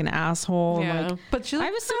acting like an asshole. Yeah. Like, but she's like,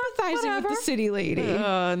 I was sympathizing with the city lady.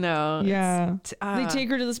 No. Yeah. They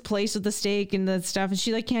take her to this place with the steak and the stuff, and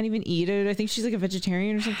she like can't even eat it. I think she's like a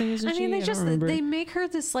vegetarian or something, isn't she? They make her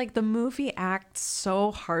this, like, the movie acts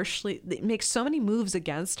so harshly. They make so many moves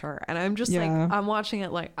against her, and I'm just like, I'm watching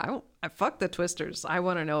it like, I fuck the twisters. I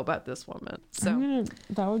want to know about this woman. So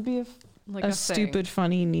that would be a stupid,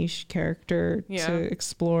 funny niche character to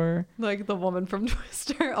explore, like the woman from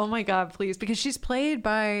Twister. Oh my god, please, because she's played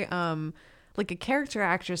by like a character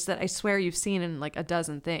actress that I swear you've seen in like a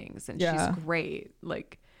dozen things, and she's great.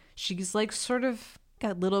 Like, she's like sort of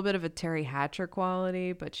got a little bit of a Terry Hatcher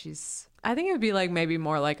quality, but I think it would be like maybe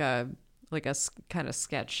more like a kind of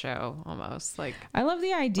sketch show almost. Like, I love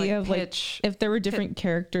the idea of like if there were different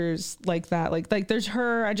characters like that, like there's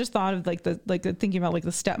her. I just thought of like the thinking about like the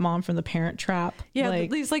stepmom from The Parent Trap. Yeah,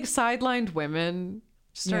 like, these like sidelined women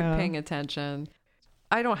start paying attention.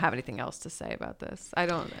 I don't have anything else to say about this. I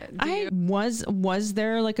don't. Was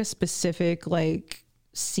there like a specific like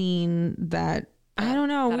scene that I don't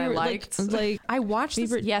know that I liked? Like I watched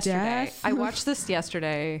this yesterday. Death? I watched this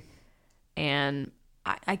yesterday, and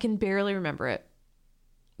I can barely remember it.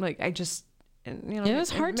 Like, I just, you know, it was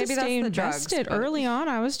hard to stay invested early on.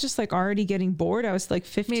 I was just like already getting bored. I was like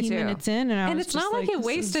 15 minutes in, and it's not like it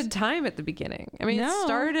wasted time at the beginning. I mean, it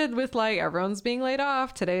started with like everyone's being laid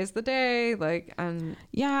off. Today's the day. Like,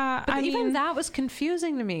 but even that was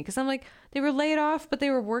confusing to me, because I'm like, they were laid off, but they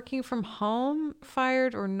were working from home,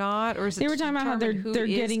 fired or not, or is it? They were talking about how they're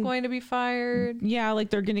going to be fired. Yeah, like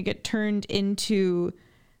they're going to get turned into.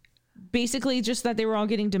 Basically just that they were all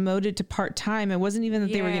getting demoted to part-time. It wasn't even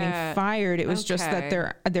that they were getting fired. It was just that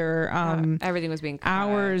their everything was being cut.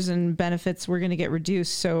 Hours and benefits were going to get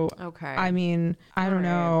reduced. So, I mean, I don't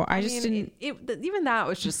know. I just didn't. Even that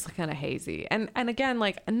was just kind of hazy. And again,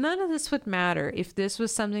 like, none of this would matter if this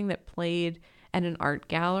was something that played at an art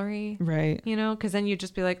gallery. Right. You know, because then you'd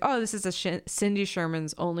just be like, oh, this is a Cindy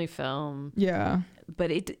Sherman's only film. Yeah.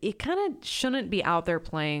 But it kind of shouldn't be out there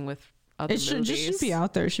playing with just shouldn't be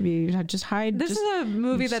out there. It should be just hide. This is a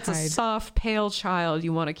movie that's a soft, pale child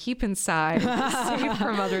you want to keep inside, safe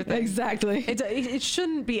from other things. Exactly. It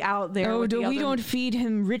shouldn't be out there. Oh, we don't feed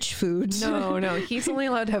him rich foods. No. He's only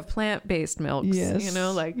allowed to have plant-based milks. Yes. You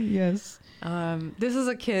know, like yes. This is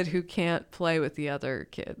a kid who can't play with the other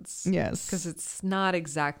kids. Yes, because it's not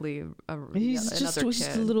exactly he's a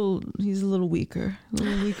little weaker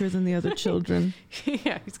than the other children.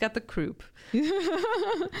 Yeah, he's got the croup.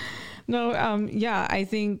 No, I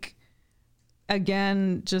think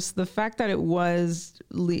again, just the fact that it was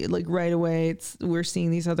like right away, we're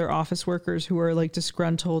seeing these other office workers who are like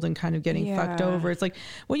disgruntled and kind of getting fucked over. It's like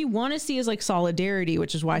what you want to see is like solidarity,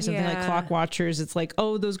 which is why something like Clock Watchers, it's like,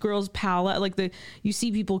 oh, those girls pal out. Like you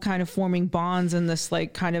see people kind of forming bonds in this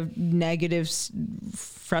like kind of negative,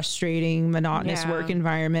 frustrating, monotonous work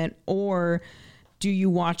environment. Or do you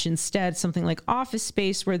watch instead something like Office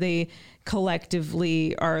Space, where they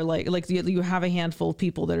collectively are like you have a handful of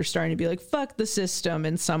people that are starting to be like, fuck the system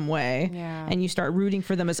in some way, and you start rooting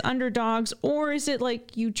for them as underdogs? Or is it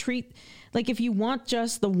like you treat, like, if you want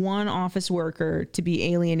just the one office worker to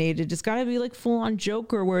be alienated, it's got to be like full on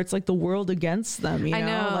Joker, where it's like the world against them, you know? I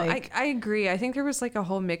know. Like, I agree. I think there was like a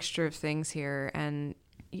whole mixture of things here, and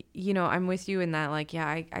you know, I'm with you in that, like,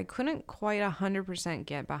 I couldn't quite 100%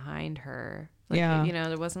 get behind her. Like, you know,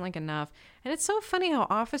 there wasn't like enough. And it's so funny how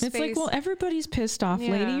Office Space... It's like, well, everybody's pissed off,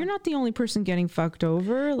 lady. You're not the only person getting fucked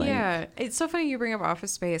over. Like, yeah, it's so funny you bring up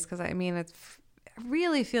Office Space, because I mean, I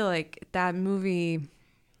really feel like that movie...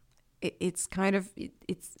 It's kind of...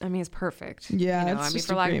 It's perfect. Yeah, you know? I mean,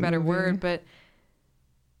 for lack of a better word, but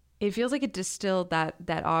it feels like it distilled that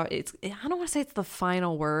it's... I don't want to say it's the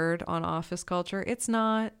final word on office culture. It's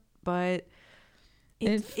not, but...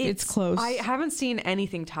 It's close. I haven't seen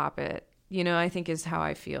anything top it. You know, I think is how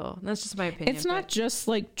I feel. That's just my opinion. It's not just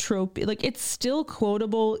like trope. Like, it's still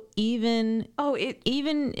quotable, even like, you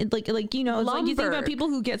know, it's like you think about people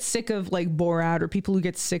who get sick of like Borat, or people who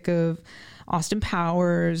get sick of Austin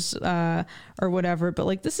Powers, or whatever. But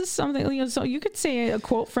like, this is something, you know, so you could say a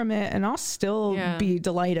quote from it and I'll still be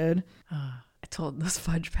delighted. told those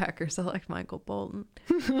fudge packers I like Michael Bolton.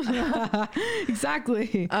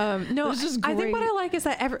 Exactly. No, just I think great. what I like is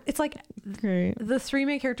that it's like Great. the three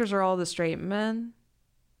main characters are all the straight men.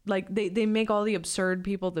 Like they make all the absurd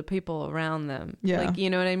people the people around them. Yeah. Like, you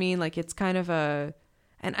know what I mean? Like it's kind of and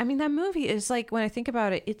I mean, that movie is like, when I think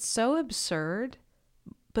about it, it's so absurd,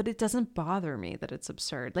 but it doesn't bother me that it's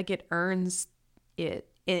absurd. Like it earns it.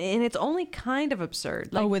 And it's only kind of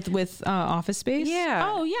absurd. Like, with Office Space? Yeah.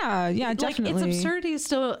 Oh, yeah, definitely. Like its absurdity is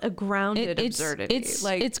still a grounded It's absurdity.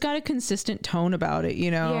 it's got a consistent tone about it,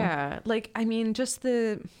 you know? Yeah. Like, I mean, just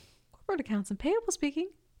the corporate accounts and payable speaking,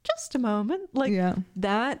 just a moment. Like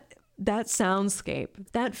that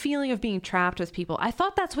soundscape, that feeling of being trapped with people. I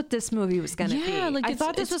thought that's what this movie was going to be. Like I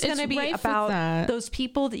thought this was going to be right about those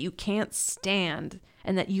people that you can't stand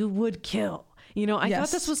and that you would kill. You know, I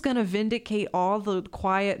thought this was going to vindicate all the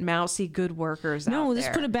quiet, mousy, good workers out there. No, this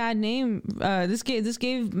put a bad name. This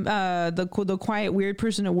gave the quiet, weird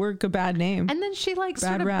person at work a bad name. And then she like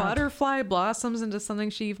sort of butterfly blossoms into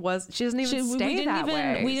something she doesn't even stay that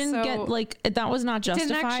way. We didn't get like, that was not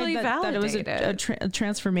justified. That it was a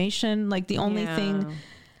transformation. Like the only thing,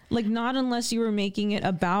 like not unless you were making it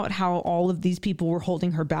about how all of these people were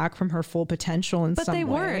holding her back from her full potential in some way. But they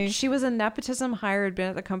weren't. She was a nepotism hire, had been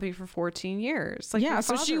at the company for 14 years. Like, yeah,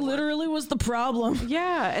 so she literally was the problem.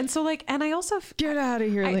 Yeah. And so like, and I also... Get out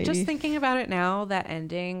of here, lady. Just thinking about it now, that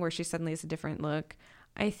ending where she suddenly has a different look,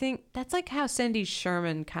 I think that's like how Cindy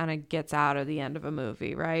Sherman kind of gets out of the end of a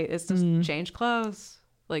movie, right? It's just change clothes.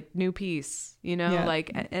 Like new piece, you know, like,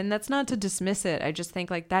 and that's not to dismiss it. I just think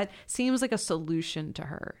like that seems like a solution to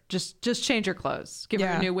her. Just change her clothes, give her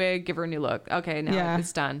a new wig, give her a new look. Okay, now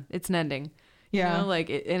it's done. It's an ending. You know, like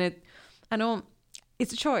it's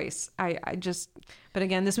a choice. I just, but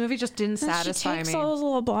again, this movie just didn't satisfy me. She takes all those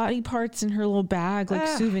little body parts in her little bag,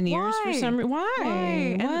 like souvenirs for some reason.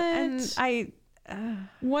 Why? What? And I.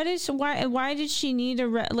 Why did she need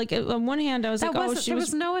like on one hand I was like, oh, there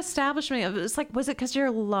was no establishment. It was like, was it because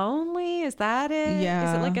you're lonely? Is that it?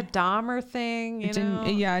 Yeah. Is it like a Dahmer thing? It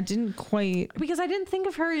didn't quite, because I didn't think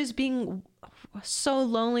of her as being so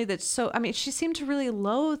lonely I mean, she seemed to really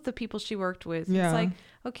loathe the people she worked with. Yeah. It's like,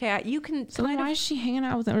 okay, you can. So why is she hanging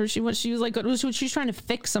out with them? Or she was like, she's trying to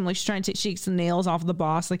fix them. Like she's trying to shake some nails off of the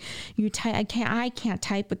boss. Like I can't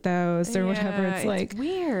type with those or whatever. It's like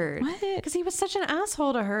weird. What? Because he was such an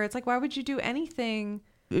asshole to her. It's like, why would you do anything?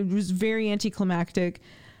 It was very anticlimactic.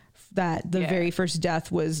 That the very first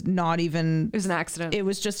death was not even... It was an accident. It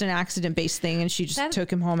was just an accident-based thing, and she just took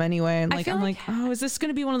him home anyway. And I'm like, oh, is this going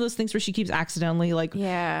to be one of those things where she keeps accidentally like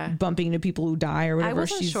bumping into people who die or whatever? I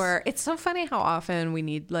wasn't sure. It's so funny how often we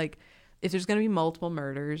need, like, if there's going to be multiple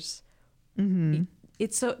murders,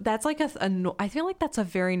 it's so... That's like I feel like that's a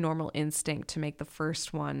very normal instinct to make the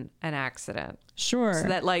first one an accident. Sure. So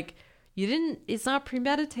that, like... it's not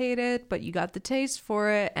premeditated, but you got the taste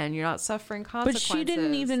for it and you're not suffering consequences. But she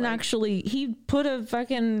didn't even actually, he put a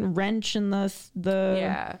fucking wrench in the.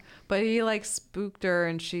 Yeah. But he like spooked her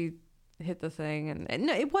and she hit the thing and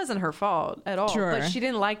no, it wasn't her fault at all. Sure. But she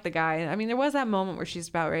didn't like the guy. I mean, there was that moment where she's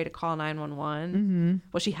about ready to call 911.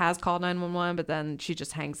 Well, she has called 911, but then she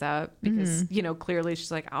just hangs up because, you know, clearly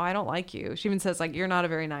she's like, oh, I don't like you. She even says like, you're not a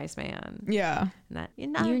very nice man. Yeah. And that,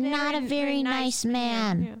 you're not a very nice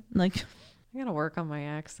man. Yeah. Like, I gotta work on my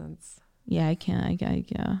accents. Yeah, I can't. I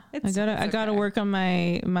gotta work on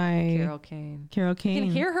my Carol Kane. Carol Kane. I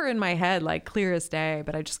can hear her in my head like clear as day,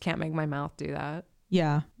 but I just can't make my mouth do that.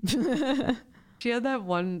 Yeah. She had that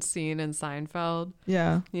one scene in Seinfeld.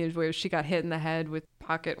 Yeah. You know, where she got hit in the head with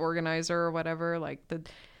pocket organizer or whatever, like the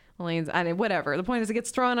lanes. I mean, whatever. The point is, it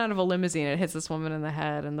gets thrown out of a limousine. And it hits this woman in the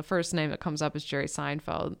head, and the first name that comes up is Jerry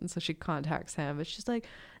Seinfeld. And so she contacts him, but she's like,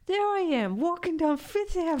 there I am walking down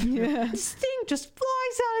Fifth Avenue. Yeah. This thing just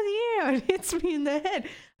flies out of the air and hits me in the head.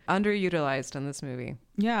 Underutilized in this movie.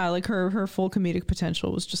 Yeah, like her full comedic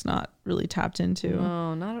potential was just not really tapped into.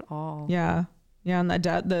 No, not at all. Yeah. Yeah, and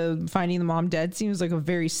the finding the mom dead seems like a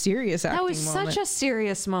very serious acting moment. That was such a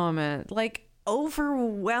serious moment. Like,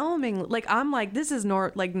 overwhelming. Like, I'm like, this is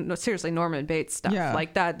seriously Norman Bates stuff. Yeah.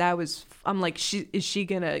 Like that was, I'm like, is she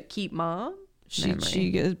gonna keep mom?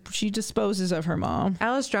 She disposes of her mom.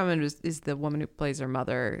 Alice Drummond is the woman who plays her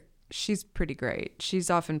mother. She's pretty great. She's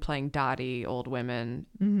often playing dotty old women,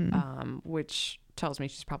 which tells me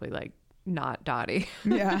she's probably like not Dottie.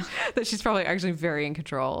 Yeah. That she's probably actually very in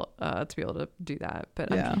control to be able to do that.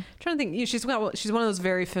 But I'm trying to think, she's one of those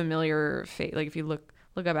very familiar like if you look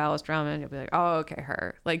up Alice Drummond, you'll be like, oh, okay,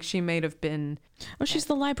 her. Like she may have been. Oh, she's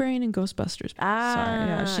the librarian in Ghostbusters.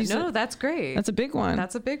 Sorry. Yeah, that's great. That's a big one.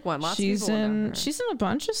 That's a big one. She's in a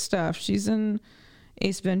bunch of stuff. She's in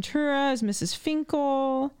Ace Ventura as Mrs.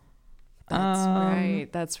 Finkel.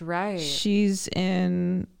 That's right. She's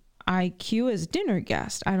in IQ as dinner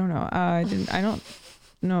guest. I don't know. I don't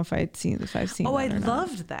know if I've seen that. I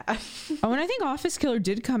loved that. And I think Office Killer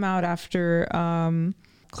did come out after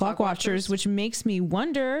Clock Watchers, which makes me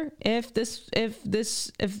wonder if this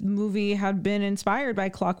movie had been inspired by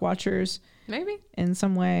Clock Watchers. Maybe in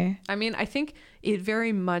some way. I mean, I think it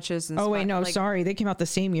very much is inspired. Oh wait, no, sorry, they came out the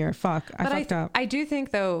same year. Fuck, I fucked up. I do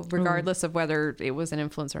think though, regardless of whether it was an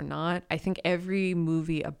influence or not, I think every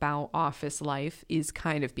movie about office life is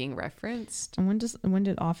kind of being referenced. And when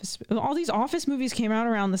did Office? All these Office movies came out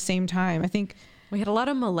around the same time. I think we had a lot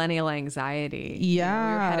of millennial anxiety. Yeah,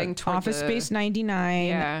 we were heading toward Office Space 99.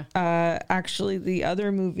 Yeah. Actually, the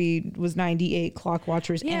other movie was 98, Clock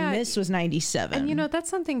Watchers, and this was 97. And that's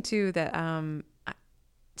something too that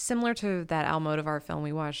similar to that Almodovar film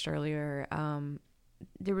we watched earlier.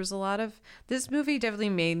 There was a lot of this movie definitely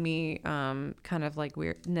made me kind of like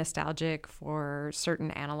weird nostalgic for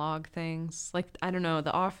certain analog things. Like I don't know,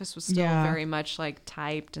 The Office was still very much like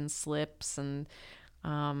typed and slips and.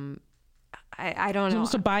 I don't know.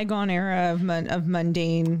 Almost a bygone era of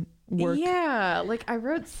mundane work. Yeah, like I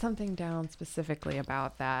wrote something down specifically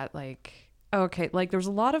about that. Like, okay, like there's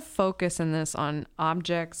a lot of focus in this on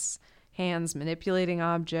objects, hands manipulating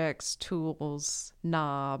objects, tools,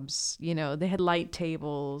 knobs. They had light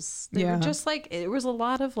tables. They were just like it was a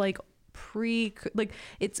lot of like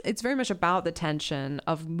it's very much about the tension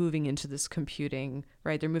of moving into this computing,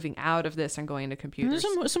 right? They're moving out of this and going into computers.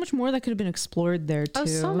 There's so much more that could have been explored there too. Oh,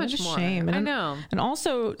 so much more. Shame. I know. And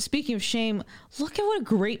also, speaking of shame, look at what a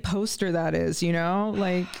great poster that is.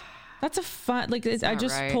 Like that's a fun. Like I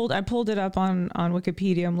just pulled it up on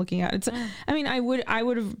Wikipedia. I'm looking at it. I mean, I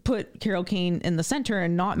would have put Carol Kane in the center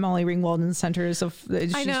and not Molly Ringwald in the center. So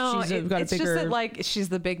I know she's got it's a bigger. Just that, like she's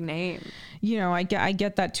the big name. I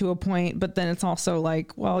get that to a point, but then it's also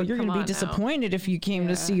like, well, you're going to be disappointed if you came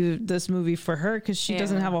to see this movie for her because she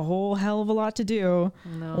doesn't have a whole hell of a lot to do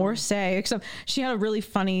or say, except she had a really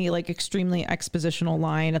funny, like extremely expositional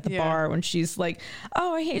line at the bar when she's like,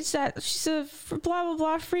 "Oh, I hate that. She's a blah blah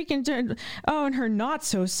blah freak and and her not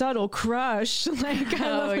so subtle crush." Like,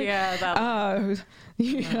 Yeah,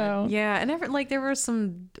 and there were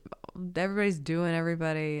some everybody's doing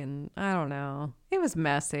everybody, and I don't know, it was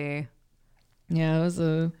messy. Yeah, it was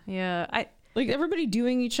like everybody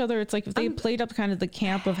doing each other. It's like if they played up kind of the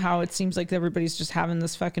camp of how it seems like everybody's just having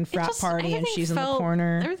this fucking frat party and she's in the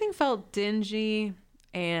corner. Everything felt dingy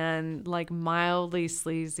and like mildly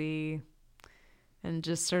sleazy and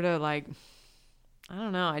just sort of like, I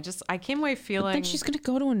don't know. I came away feeling. I think she's going to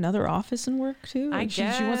go to another office and work too. I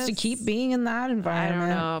guess. She wants to keep being in that environment. I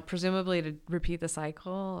don't know. Presumably to repeat the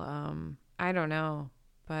cycle. I don't know.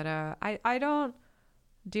 But I don't.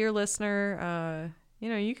 Dear listener,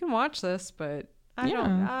 you can watch this, but I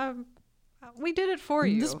don't. We did it for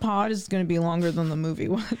you. This pod is going to be longer than the movie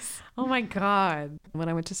was. Oh my God. When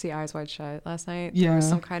I went to see Eyes Wide Shut last night, there was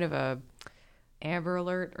some kind of a Amber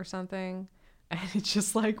Alert or something. And it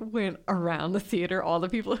just like went around the theater, all the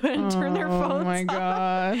people who hadn't turned their phones off. Oh my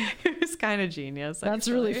God. It was kind of genius. That's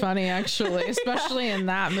really funny, actually, especially in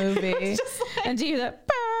that movie. And to hear that.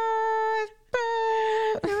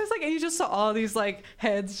 It was like, and you just saw all these like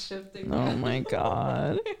heads shifting. Oh my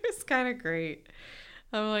God. It was kind of great.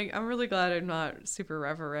 I'm really glad I'm not super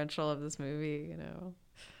reverential of this movie,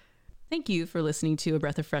 Thank you for listening to A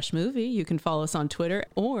Breath of Fresh Movie. You can follow us on Twitter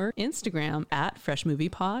or Instagram at Fresh Movie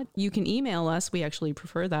Pod. You can email us, we actually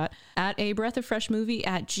prefer that, at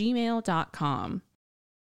abreathoffreshmovie@gmail.com.